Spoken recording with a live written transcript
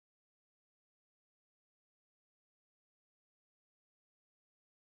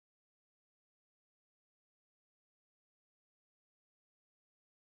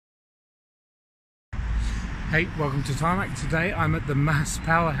Hey, welcome to Tarmac. Today I'm at the MAAS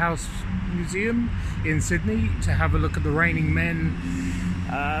Powerhouse Museum in Sydney to have a look at the Raining Men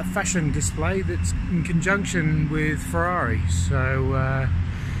fashion display that's in conjunction with Ferrari. So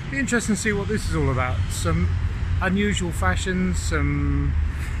be interesting to see what this is all about. Some unusual fashions, some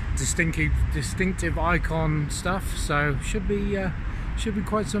distinctive icon stuff, so should be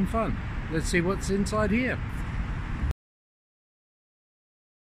quite some fun. Let's see what's inside here.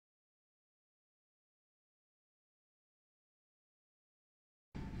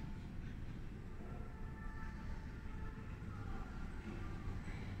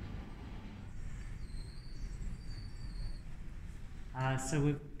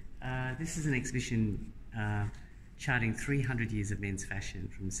 This is an exhibition charting 300 years of men's fashion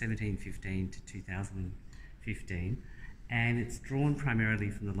from 1715 to 2015, and it's drawn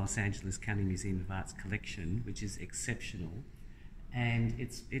primarily from the Los Angeles County Museum of Art's collection, which is exceptional, and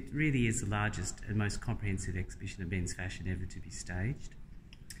it really is the largest and most comprehensive exhibition of men's fashion ever to be staged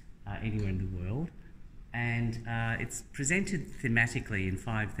anywhere in the world. And it's presented thematically in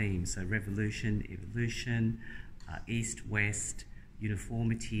 5 themes, so revolution, evolution, east, west,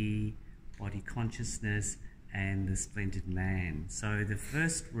 uniformity, body consciousness, and the splendid man. So the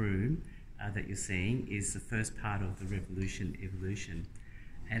first room that you're seeing is the first part of the revolution, evolution.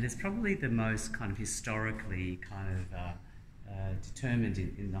 And it's probably the most kind of historically kind of determined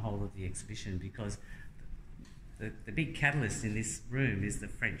in the whole of the exhibition, because the big catalyst in this room is the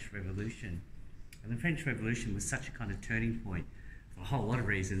French Revolution. And the French Revolution was such a kind of turning point for a whole lot of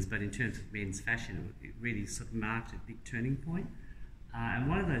reasons, but in terms of men's fashion, it really sort of marked a big turning point. And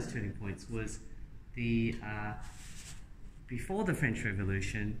one of those turning points was before the French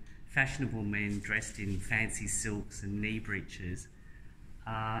Revolution, fashionable men dressed in fancy silks and knee breeches,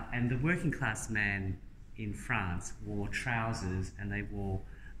 and the working class man in France wore trousers, and they wore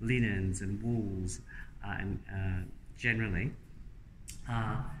linens and wools generally.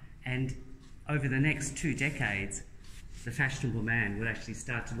 And over the next 2 decades, the fashionable man would actually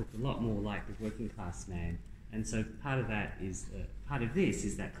start to look a lot more like the working class man. And so part of this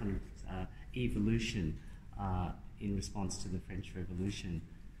is that kind of evolution in response to the French Revolution.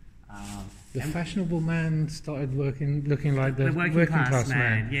 The fashionable man started looking like the working class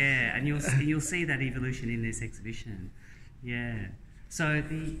man. Yeah, and you'll see that evolution in this exhibition. Yeah. So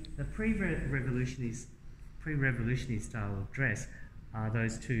the pre-revolutionary style of dress are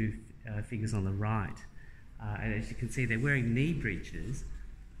those 2 figures on the right. And as you can see, they're wearing knee breeches,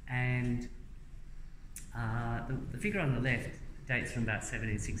 and the figure on the left dates from about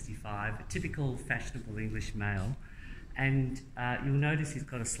 1765, a typical fashionable English male, and you'll notice he's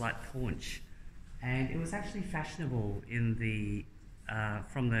got a slight paunch, and it was actually fashionable in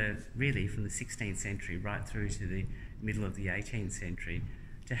from the 16th century right through to the middle of the 18th century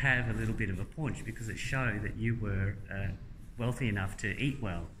to have a little bit of a paunch, because it showed that you were wealthy enough to eat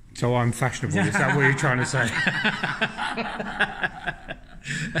well. So I'm fashionable, is that what you're trying to say?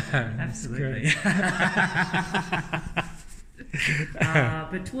 Absolutely.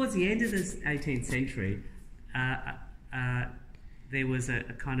 But towards the end of the 18th century, there was a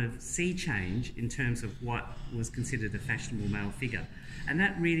kind of sea change in terms of what was considered a fashionable male figure. And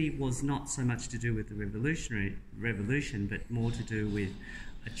that really was not so much to do with the revolution, but more to do with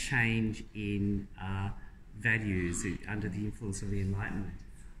a change in values under the influence of the Enlightenment.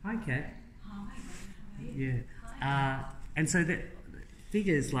 Hi, Kat. Hi. Yeah. And so the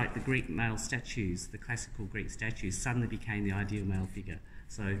figures like the Greek male statues, the classical Greek statues, suddenly became the ideal male figure.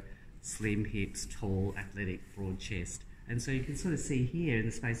 So slim hips, tall, athletic, broad chest. And so you can sort of see here in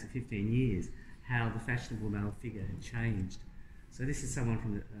the space of 15 years how the fashionable male figure had changed. So this is someone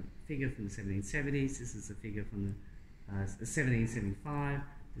from figure from the 1770s. This is a figure from the 1775.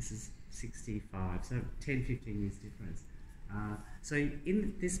 This is 65. So 10, 15 years difference. So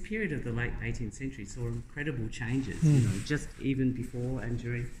in this period of the late 18th century saw incredible changes, you know, just even before and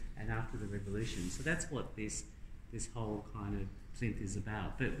during and after the revolution. So that's what this whole kind of plinth is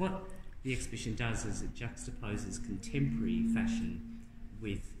about. But what the exhibition does is it juxtaposes contemporary fashion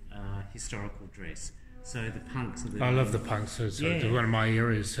with historical dress. So the punks. I love the punks. So they're one of my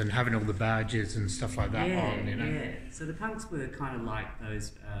eras, and having all the badges and stuff like that on, you know. Yeah. So the punks were kind of like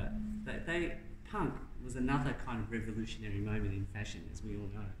those. Punk was another kind of revolutionary moment in fashion, as we all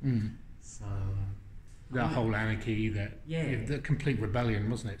know. So that whole anarchy, the complete rebellion,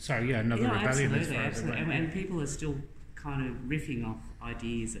 wasn't it? So another rebellion. Absolutely. And people are still kind of riffing off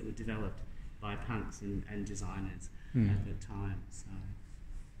ideas that were developed by punks and designers at the time. So.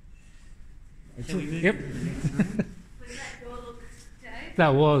 Shall we move to the next room? Was that your look, Dave?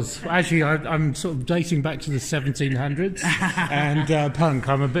 That was. Actually, I'm sort of dating back to the 1700s, and punk.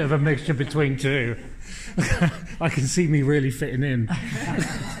 I'm a bit of a mixture between two. I can see me really fitting in.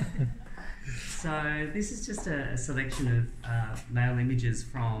 So this is just a selection of male images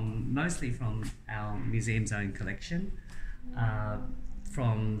mostly from our museum's own collection,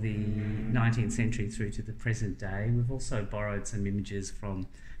 from the 19th century through to the present day. We've also borrowed some images from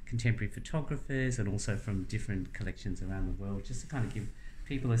contemporary photographers and also from different collections around the world, just to kind of give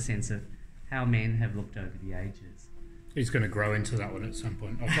people a sense of how men have looked over the ages. He's going to grow into that one at some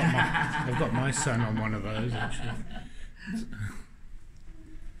point. I've got my son on one of those, actually.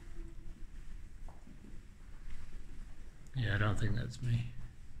 Yeah, I don't think that's me.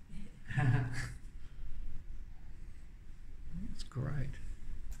 It's great.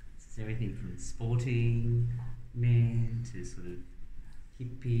 It's everything from sporting men to sort of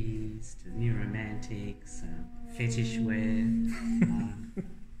hippies to new romantics, fetish wear,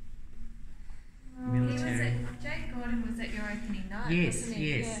 military. Jake Gordon was at your opening night. Yes, wasn't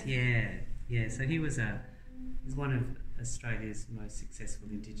he? yeah. So he was one of Australia's most successful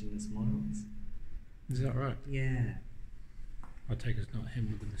Indigenous models. Is that right? Yeah. I take it's not him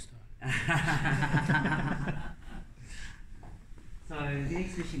with the moustache. So the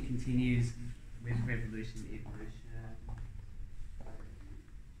exhibition continues with Revolution, Evolution.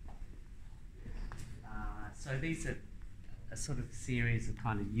 So these are a sort of series of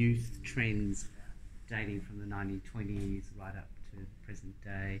kind of youth trends dating from the 1920s right up to the present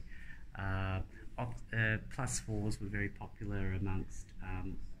day. Plus fours were very popular amongst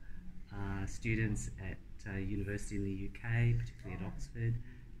students at university in the UK, particularly at Oxford,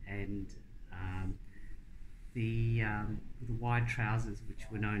 and the wide trousers, which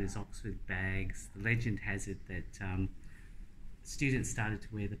were known as Oxford bags. The legend has it that students started to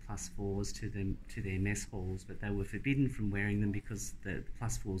wear the plus fours to their mess halls, but they were forbidden from wearing them because the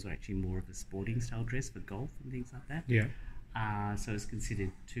plus fours were actually more of a sporting style dress for golf and things like that. Yeah. So it's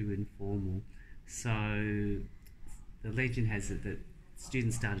considered too informal. So the legend has it that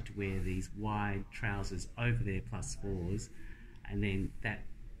students started to wear these wide trousers over their plus fours, and then that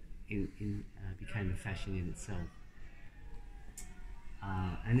became a fashion in itself.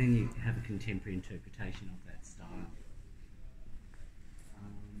 And then you have a contemporary interpretation of that style.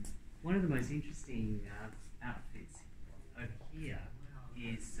 One of the most interesting outfits over here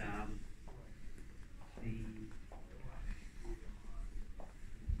is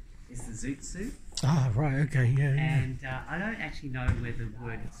the zoot suit. Ah, right, okay, yeah. And I don't actually know where the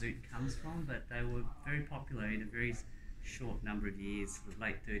word zoot comes from, but they were very popular in a very short number of years, the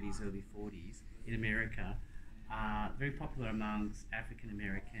late 30s, early 40s in America. Very popular amongst African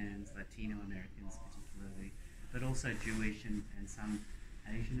Americans, Latino Americans particularly, but also Jewish and some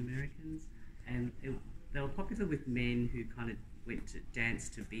Asian Americans. And they were popular with men who kind of went to dance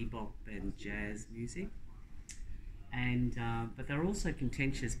to bebop and jazz music. And but they're also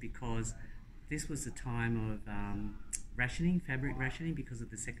contentious because this was a time of fabric rationing because of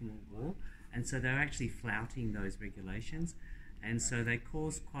the Second World War, and so they were actually flouting those regulations, and so they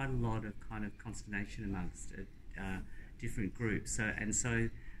caused quite a lot of kind of consternation amongst different groups. So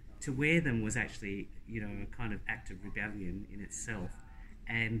to wear them was actually, a kind of act of rebellion in itself,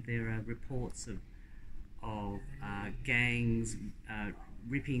 and there are reports of gangs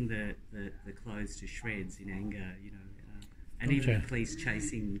ripping the clothes to shreds in anger, and even the police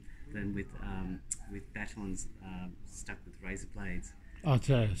chasing them with batons stuck with razor blades. Oh,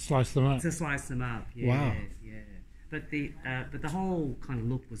 to slice them up. To slice them up, yeah. Wow. Yeah. But the whole kind of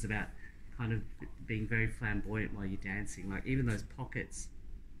look was about kind of being very flamboyant while you're dancing. Like even those pockets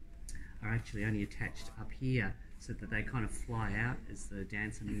are actually only attached up here so that they kind of fly out as the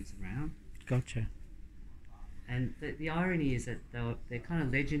dancer moves around. Gotcha. And the irony is that they're kind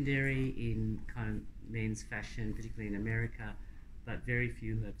of legendary in kind of men's fashion, particularly in America, but very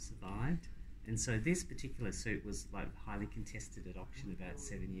few have survived. And so this particular suit was like highly contested at auction about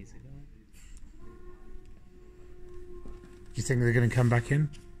 7 years ago. Do you think they're going to come back in?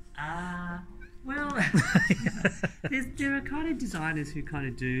 Well, there are kind of designers who kind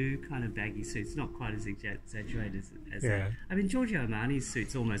of do kind of baggy suits, not quite as exaggerated as yeah. I mean, Giorgio Armani's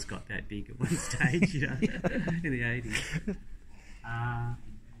suits almost got that big at one stage, in the 80s.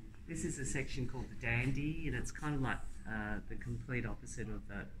 This is a section called the dandy, and it's kind of like the complete opposite of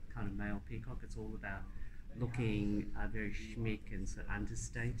that kind of male peacock. It's all about looking very schmick and sort of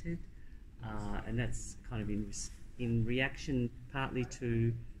understated, and that's kind of in reaction partly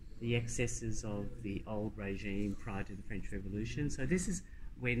to the excesses of the old regime prior to the French Revolution. So this is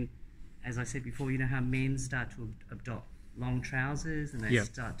when, as I said before, how men start to adopt long trousers and they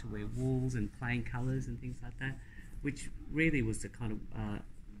start to wear wools and plain colours and things like that. which really was the kind of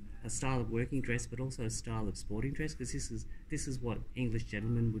a style of working dress, but also a style of sporting dress, because this is what English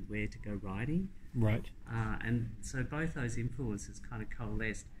gentlemen would wear to go riding. Right. And so both those influences kind of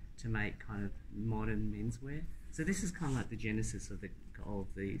coalesced to make kind of modern menswear. So this is kind of like the genesis of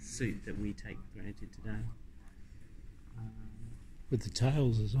the suit that we take for granted today. With the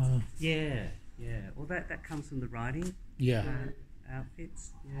tails as well. Yeah, yeah. Well, that comes from the riding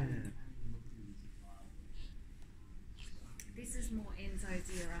outfits. Yeah. This is more Enzo's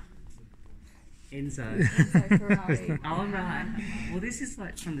era. Enzo. Enzo Ferrari. Oh, right. Well, this is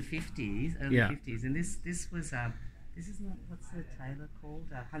like from the 50s, early 50s, and this was this is not, what's the tailor called?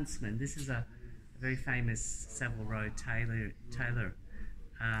 Huntsman. This is a very famous Savile Row tailor,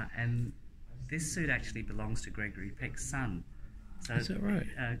 and this suit actually belongs to Gregory Peck's son. So is that right?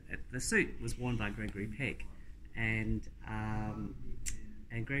 The suit was worn by Gregory Peck, and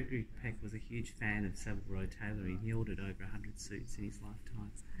Gregory Peck was a huge fan of Savile Row tailoring. He ordered over 100 suits in his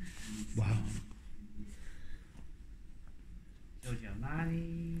lifetime. Wow. Giorgio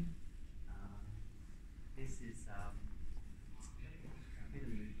Armani. This is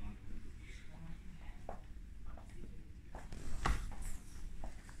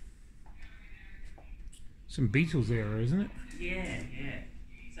Some Beatles era, isn't it? yeah.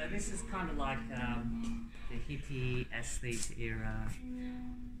 So this is kind of like the hippie aesthete era.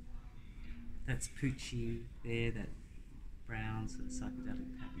 That's Pucci there, that brown sort of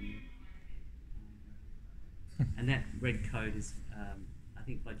psychedelic pattern. And that red coat is, I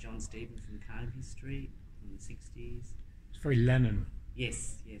think, by John Stevens from Carnaby Street from the 60s. It's very Lennon.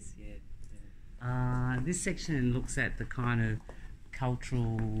 Yes, yeah. This section looks at the kind of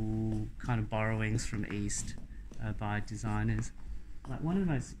cultural kind of borrowings from East by designers. Like one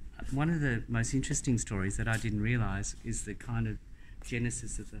of the most interesting stories that I didn't realise is the kind of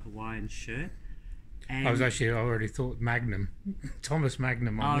genesis of the Hawaiian shirt. And I already thought Magnum, Thomas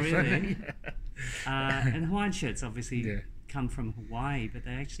Magnum. On the really? And Hawaiian shirts obviously Yeah. come from Hawaii, but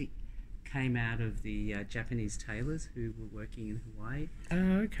they actually came out of the Japanese tailors who were working in Hawaii.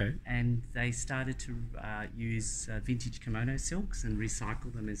 Oh, okay. And they started to use vintage kimono silks and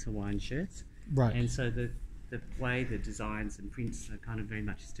recycle them as Hawaiian shirts. Right. And so the way the designs and prints are kind of very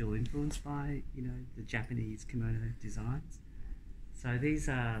much still influenced by, the Japanese kimono designs. So these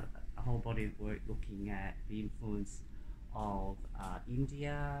are a whole body of work looking at the influence of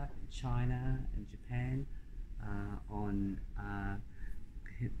India and China and Japan on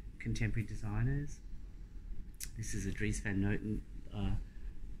contemporary designers. This is a Dries van Noten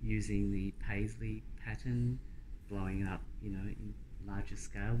using the paisley pattern, blowing it up, in larger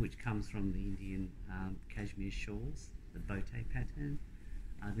scale, which comes from the Indian cashmere shawls, the bote pattern.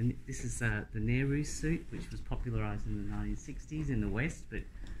 This is the Nehru suit, which was popularised in the 1960s in the West, but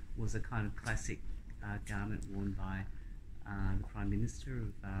was a kind of classic garment worn by the Prime Minister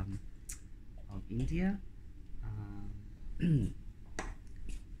of India.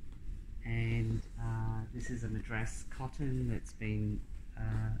 And this is a Madras cotton that's been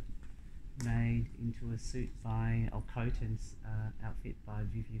made into a suit by, or coat and outfit by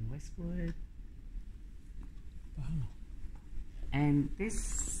Vivienne Westwood. Wow. And this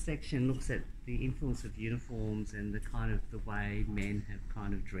section looks at the influence of uniforms and the way men have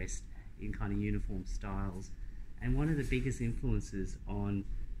kind of dressed in kind of uniform styles. And one of the biggest influences on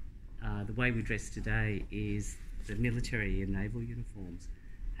the way we dress today is the military and naval uniforms.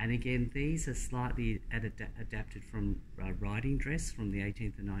 And again, these are slightly adapted from riding dress from the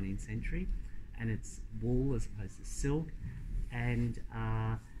 18th and 19th century, and it's wool as opposed to silk. And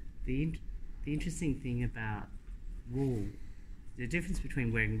the interesting thing about wool, the difference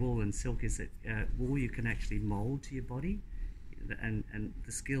between wearing wool and silk is that wool you can actually mould to your body, and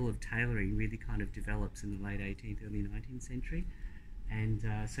the skill of tailoring really kind of develops in the late 18th, early 19th century. And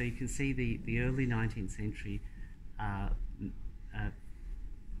so you can see the early 19th century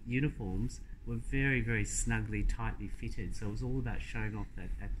uniforms were very, very snugly, tightly fitted. So it was all about showing off that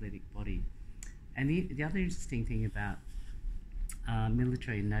athletic body. And the other interesting thing about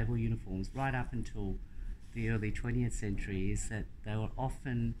military and naval uniforms right up until the early 20th century is that they were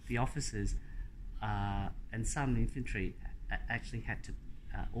often, the officers and some infantry actually had to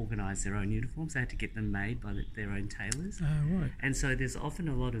organise their own uniforms. They had to get them made by their own tailors. Oh, right. And so there's often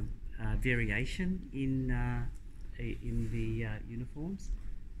a lot of variation in the uniforms.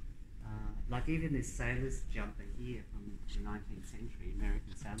 Like even this sailor's jumper here from the 19th century,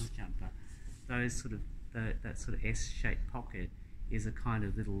 American sailor's jumper, those sort of that sort of S-shaped pocket is a kind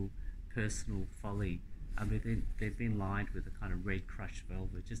of little personal folly. They've been lined with a kind of red crushed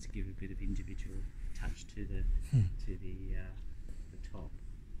velvet just to give a bit of individual touch to the top.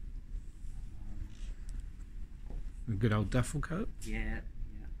 A good old duffel coat. Yeah.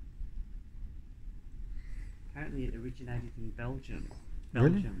 Apparently it originated in Belgium.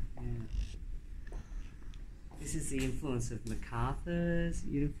 Really? Yeah. This is the influence of MacArthur's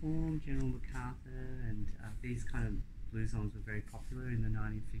uniform, General MacArthur, and these kind of blousons were very popular in the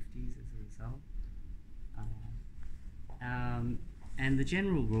 1950s as a result. And the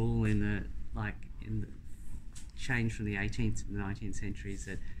general rule in the change from the 18th to the 19th century is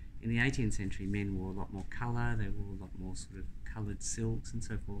that in the 18th century men wore a lot more colour, they wore a lot more sort of coloured silks and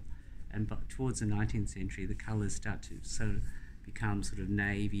so forth, but towards the 19th century the colours start to sort of become sort of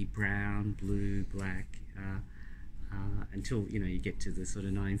navy, brown, blue, black, until you get to the sort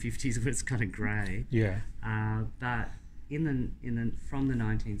of 1950s where it's kind of grey. Yeah. But from the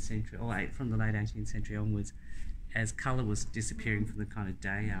 19th century, or from the late 18th century onwards, as colour was disappearing from the kind of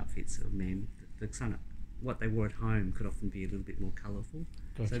day outfits of men, the kind of what they wore at home could often be a little bit more colourful.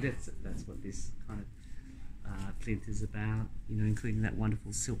 Gotcha. So that's what this kind of plinth is about. Including that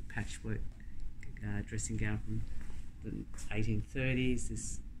wonderful silk patchwork dressing gown from the 1830s.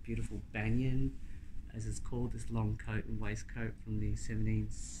 This beautiful banyan, as it's called, this long coat and waistcoat from the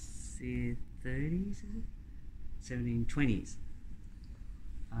 1730s, is it? 1720s.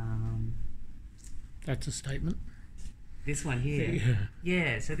 That's a statement. This one here.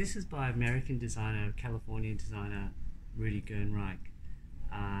 Yeah. So this is by American designer, Californian designer, Rudy Gernreich.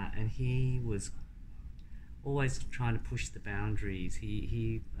 And he was always trying to push the boundaries.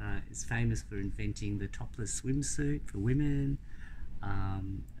 He is famous for inventing the topless swimsuit for women, a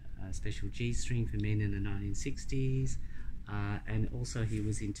special G-string for men in the 1960s, and also he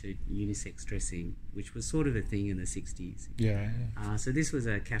was into unisex dressing, which was sort of a thing in the 60s. Yeah. So this was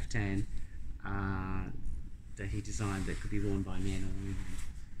a caftan that he designed that could be worn by men or women.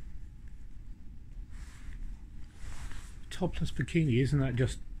 Topless bikini, isn't that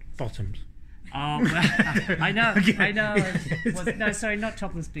just bottoms? Oh, well, I know. No, sorry, not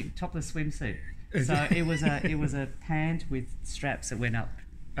topless swimsuit. So it was a pant with straps that went up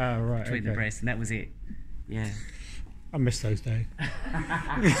Right, between the breasts, and that was it. Yeah. I miss those days.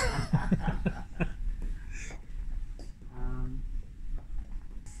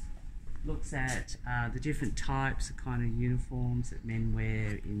 Looks at the different types of kind of uniforms that men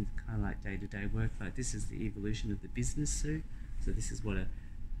wear in kind of like day-to-day work. Like this is the evolution of the business suit. So this is what a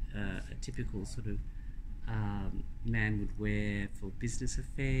typical sort of man would wear for business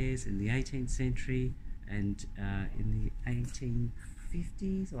affairs in the 18th century, and in the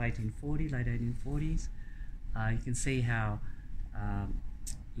 1850s or 1840, late 1840s. You can see how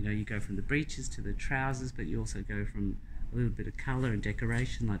you go from the breeches to the trousers, but you also go from a little bit of colour and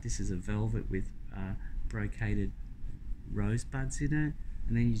decoration. Like this is a velvet with brocaded rosebuds in it,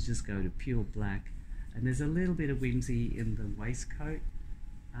 and then you just go to pure black. And there's a little bit of whimsy in the waistcoat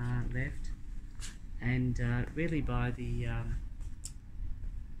left. And really by the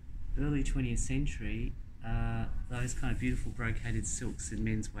early 20th century, those kind of beautiful brocaded silks in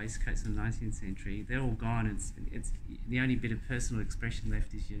men's waistcoats in the 19th century, they're all gone. It's the only bit of personal expression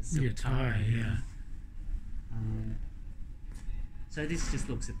left is your silk tie. Yeah. So this just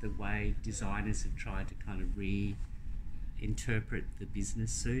looks at the way designers have tried to kind of reinterpret the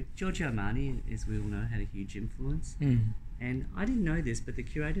business suit. Giorgio Armani, as we all know, had a huge influence. And I didn't know this, but the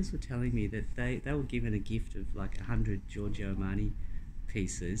curators were telling me that they were given a gift of like 100 Giorgio Armani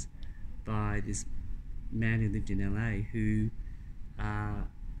pieces by this man who lived in LA who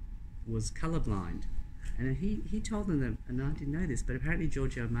was colourblind. And he told them that, and I didn't know this, but apparently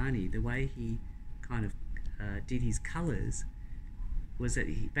Giorgio Armani, the way he kind of did his colours was that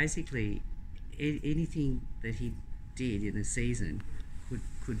he basically anything that he did in a season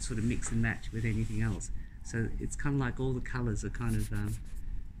could sort of mix and match with anything else. So it's kind of like all the colours are kind of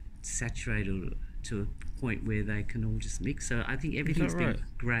saturated to a point where they can all just mix. So I think everything's been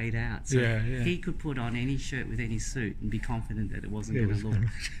greyed out. So he could put on any shirt with any suit and be confident that it wasn't going to look.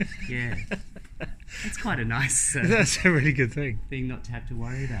 Yeah, it's quite a nice. That's a really good thing not to have to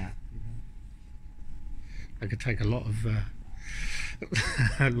worry about. I could take a lot of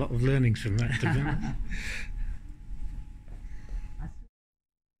learnings from that, to be honest.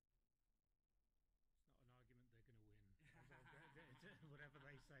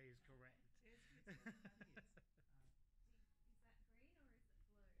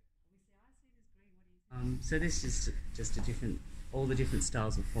 So this is just all the different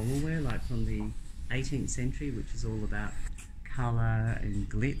styles of formal wear, like from the 18th century, which is all about colour and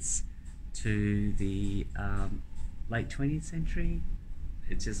glitz, to the late 20th century.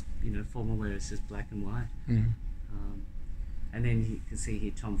 It's just, formal wear is just black and white. And then you can see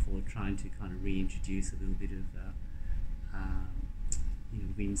here Tom Ford trying to kind of reintroduce a little bit of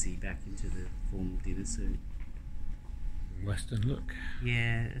whimsy back into the formal dinner suit. Western look.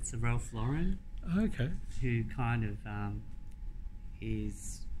 Yeah, it's a Ralph Lauren Okay. who kind of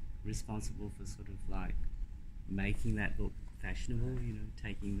is responsible for sort of like making that look fashionable, you know,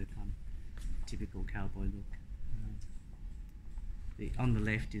 taking the kind of typical cowboy look. On the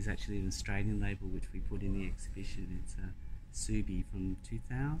left is actually an Australian label which we put in the exhibition. It's a Subi from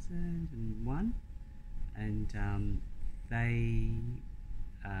 2001, and they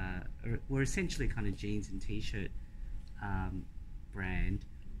were essentially kind of jeans and t-shirt brand,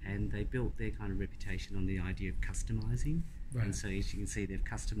 and they built their kind of reputation on the idea of customizing. Right. And so as you can see, they've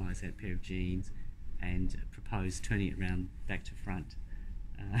customized that pair of jeans and proposed turning it around back to front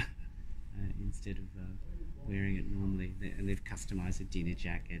instead of wearing it normally. And they've customized a dinner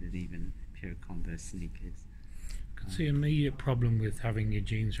jacket and even a pair of Converse sneakers. I can see an immediate problem with having your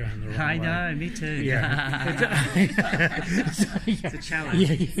jeans around the wrong way. I know, me too. Yeah. It's a challenge.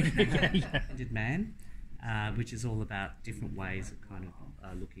 Yeah. Splendid Man, which is all about different ways of kind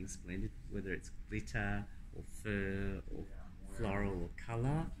of looking splendid, whether it's glitter or fur or floral or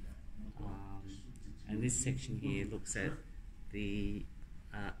colour. And this section here looks at the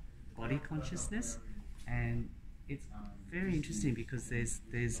body consciousness, and it's very interesting because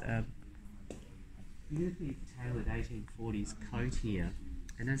there's a beautifully tailored 1840s coat here,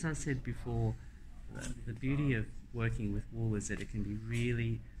 and as I said before, the beauty of working with wool is that it can be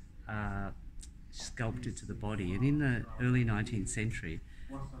really sculpted to the body. And in the early 19th century,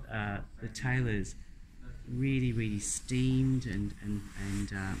 the tailors really steamed and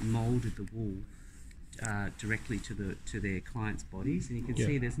moulded the wool directly to their clients' bodies, and you can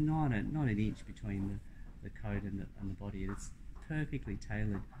see there's not an inch between the coat and the body. It's perfectly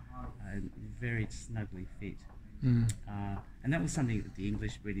tailored and very snugly fit. And that was something that the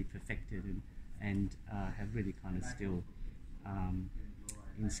English really perfected and have really kind of still,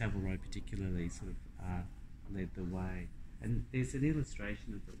 in Savile Row particularly, sort of led the way. And there's an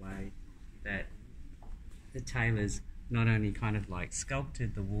illustration of the way that the tailors not only kind of like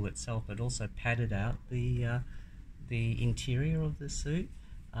sculpted the wool itself, but also padded out the interior of the suit.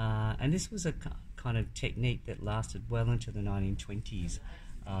 And this was a kind of technique that lasted well into the 1920s.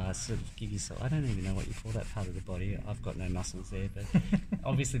 Sort of give yourself, I don't even know what you call that part of the body. I've got no muscles there, but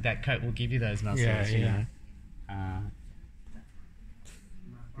obviously that coat will give you those muscles. You know.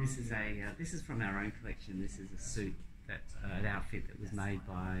 This is from our own collection. This is a suit an outfit that was made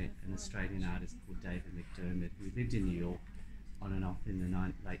by an Australian artist called David McDermott, who lived in New York on and off in the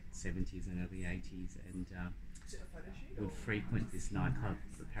late 70s and early 80s, and would frequent this nightclub,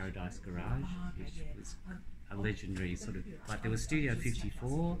 the Paradise Garage, which was a legendary sort of, like, there was Studio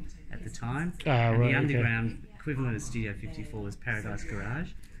 54 at the time, and the underground equivalent of Studio 54 was Paradise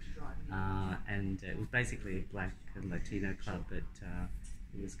Garage, and it was basically a black and Latino club, but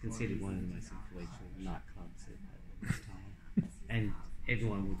it was considered one of the most influential nightclubs at the time, and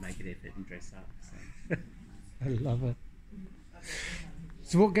everyone would make an effort and dress up. So. I love it.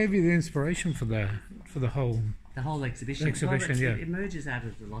 So what gave you the inspiration for the whole exhibition? It emerges out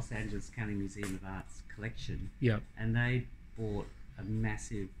of the Los Angeles County Museum of Art's collection. Yeah. And they bought a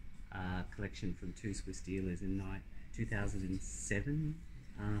massive collection from two Swiss dealers in 2007,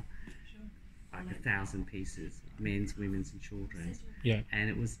 like 1,000 pieces, men's, women's, and children's. Yeah.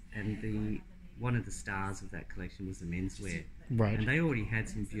 And one of the stars of that collection was the menswear. Right. And they already had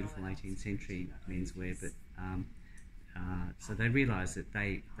some beautiful 18th century menswear, but so they realised that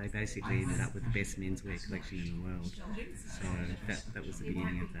they basically ended up with the best menswear collection in the world. So that was the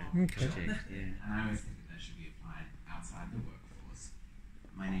beginning of that project. Yeah. And I always think that should be applied outside the workforce.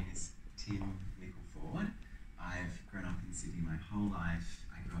 My name is Tim Nicholford. I've grown up in Sydney my whole life.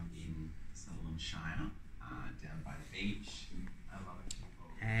 I grew up in Sutherland Shire, down by the beach. I love it.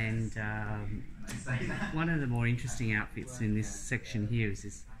 And one of the more interesting outfits in this section here is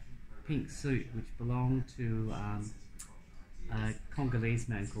this pink suit, which belonged to a Congolese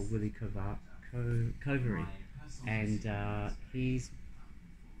man called Willie Covery, and he's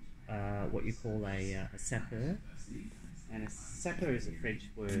what you call a sapeur, and a sapeur is a French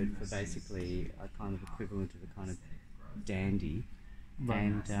word for basically a kind of equivalent of a kind of dandy,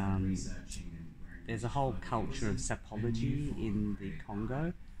 and there's a whole culture of sapology in the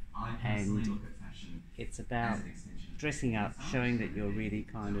Congo, and it's about dressing up, showing that you're really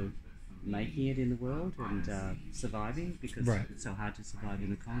kind of making it in the world and surviving, because it's so hard to survive in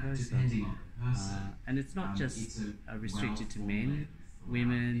the Congo. So, and it's not just restricted to men.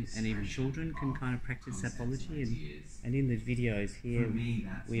 Women and even children can kind of practice sapology, and in the videos here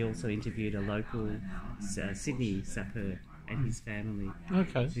we also interviewed a local Sydney sapeur and his family, who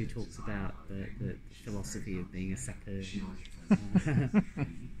talks about the philosophy of being a sapeur.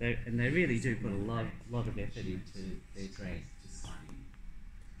 And they really do put a lot of effort into their dress.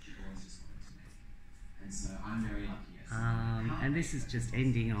 And so I'm very lucky. And this is just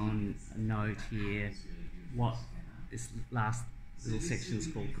ending on a note here. What this last little section is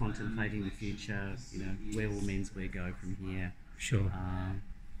called Contemplating the Future. You know, where will menswear go from here? Sure.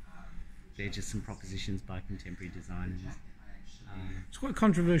 They're just some propositions by contemporary designers. It's quite a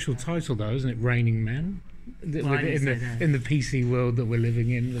controversial title, though, isn't it? Raining Men, Well, I didn't say that. in the PC world that we're living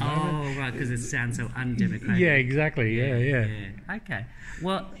in. At the moment. Oh, right, because it sounds so undemocratic. Yeah, exactly. Yeah. Okay.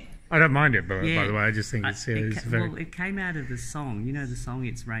 Well, I don't mind it, but yeah, by the way, I just think it's very well, it came out of the song. You know the song,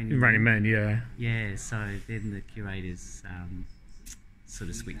 It's Raining Raining Men. Yeah. Yeah, so then the curators sort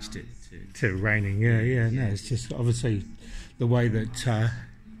of switched it To raining. Yeah. No, it's just obviously the way that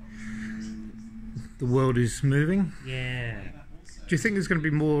the world is moving. Yeah. Do you think there's going to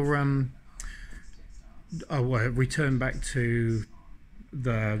be more return back to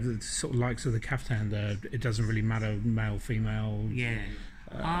the sort of likes of the kaftan? It doesn't really matter male, female. Yeah.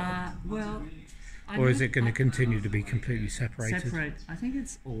 Well. Or is it going to continue to be completely separated? I think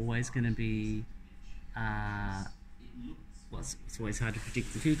it's always going to be. Well, it's always hard to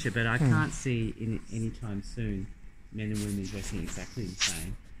predict the future, but I can't see any time soon men and women dressing exactly the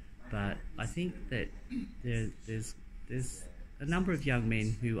same. But I think that there's a number of young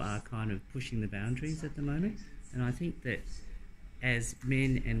men who are kind of pushing the boundaries at the moment, and I think that as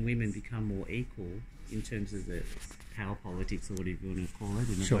men and women become more equal in terms of the power politics or whatever you want to call it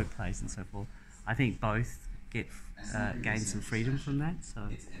in the workplace and so forth, I think both gain some freedom from that. So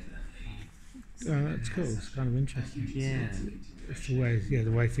that's cool. It's kind of interesting. yeah, It's the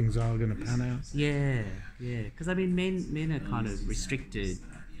way things are going to pan out. yeah. Because I mean, men are kind of restricted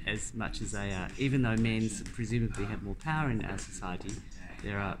as much as they are, even though men presumably have more power in our society.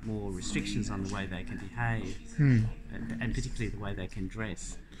 There are more restrictions on the way they can behave, and particularly the way they can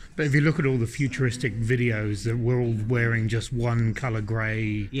dress. But if you look at all the futuristic videos that we're all wearing just one colour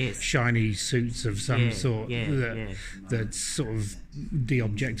grey, shiny suits of some sort, that's sort of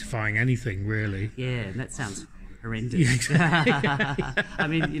de-objectifying anything, really. Yeah, and that sounds horrendous. Yeah, exactly. I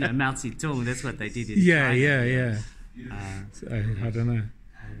mean, Mao Zedong, that's what they did in Yeah. China. So, I don't know.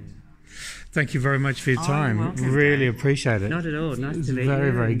 Thank you very much for your Oh, time. you're welcome, Really Dave. appreciate it. Not at all. Nice It's to meet you.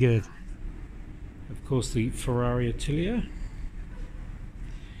 very, very good. Of course, the Ferrari Atelier.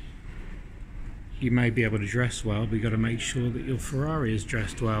 You may be able to dress well, but you've got to make sure that your Ferrari is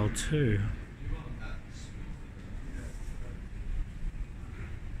dressed well too.